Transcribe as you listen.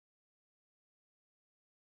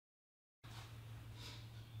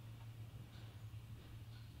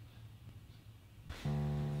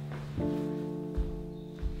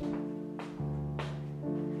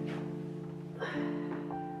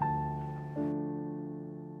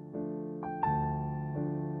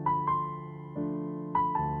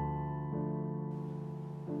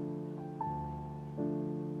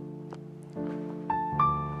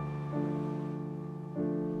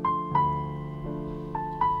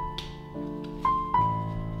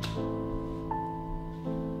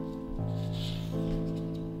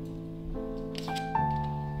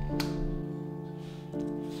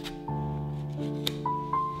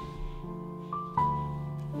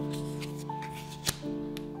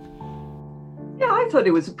thought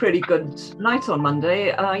it was a pretty good night on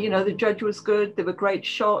Monday. You know, the judge was good. There were great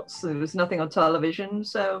shots. There was nothing on television.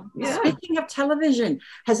 So, yeah. Speaking of television,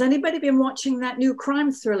 has anybody been watching that new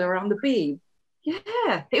crime thriller on the B?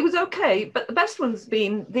 Yeah, it was okay. But the best one's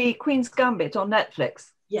been The Queen's Gambit on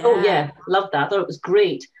Netflix. Yeah. Oh, yeah. Loved that. I thought it was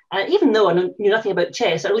great. Even though I knew nothing about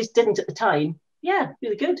chess, or at least didn't at the time. Yeah,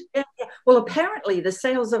 really good. Yeah. Well, apparently the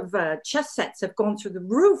sales of chess sets have gone through the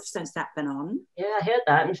roof since that's been on. Yeah, I heard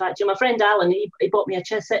that. In fact, my friend Alan, he bought me a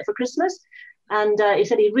chess set for Christmas, and he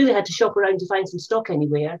said he really had to shop around to find some stock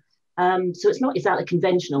anywhere. So it's not exactly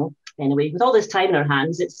conventional. Anyway, with all this time in our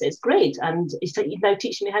hands, it's great. And he's now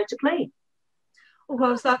teaching me how to play. Oh,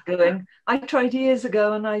 how's that going? I tried years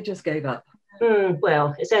ago and I just gave up.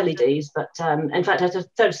 Well, it's early days, but in fact, I have a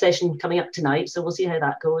third session coming up tonight, so we'll see how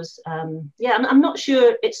that goes. Yeah, I'm not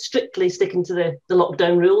sure it's strictly sticking to the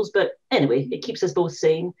lockdown rules, but anyway, it keeps us both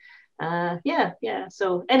sane. Yeah.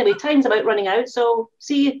 So anyway, time's about running out, so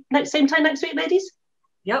see you same time next week, ladies.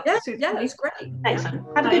 Yep. Yeah, it's great. Excellent.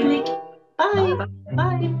 Have a good week. Bye.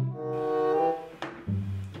 Bye.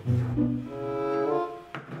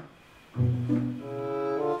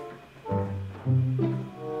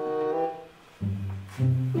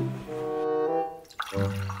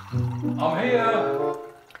 I'm here.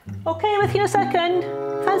 Okay, with you in a second.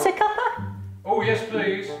 Fancy a cuppa? Oh, yes,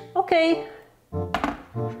 please. Okay.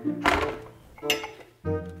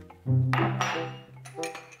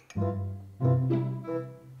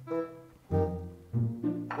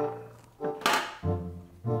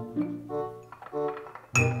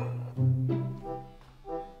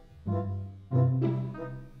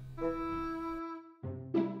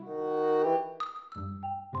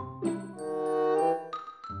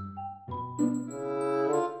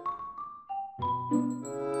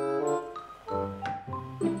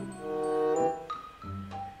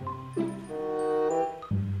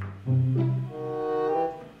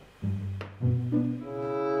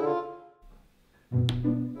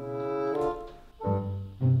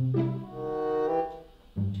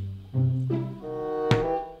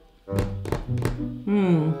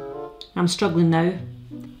 I'm struggling now.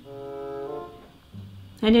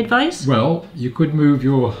 Any advice? Well, you could move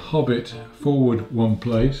your hobbit forward one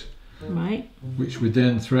place, Right. which would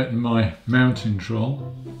then threaten my mountain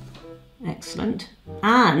troll. Excellent.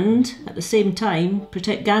 And at the same time,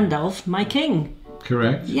 protect Gandalf, my king.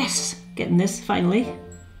 Correct. Yes, getting this finally.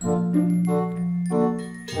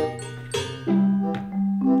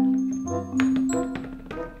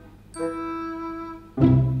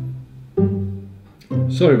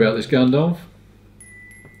 Sorry about this, Gandalf.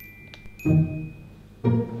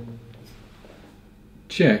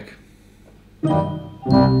 Check.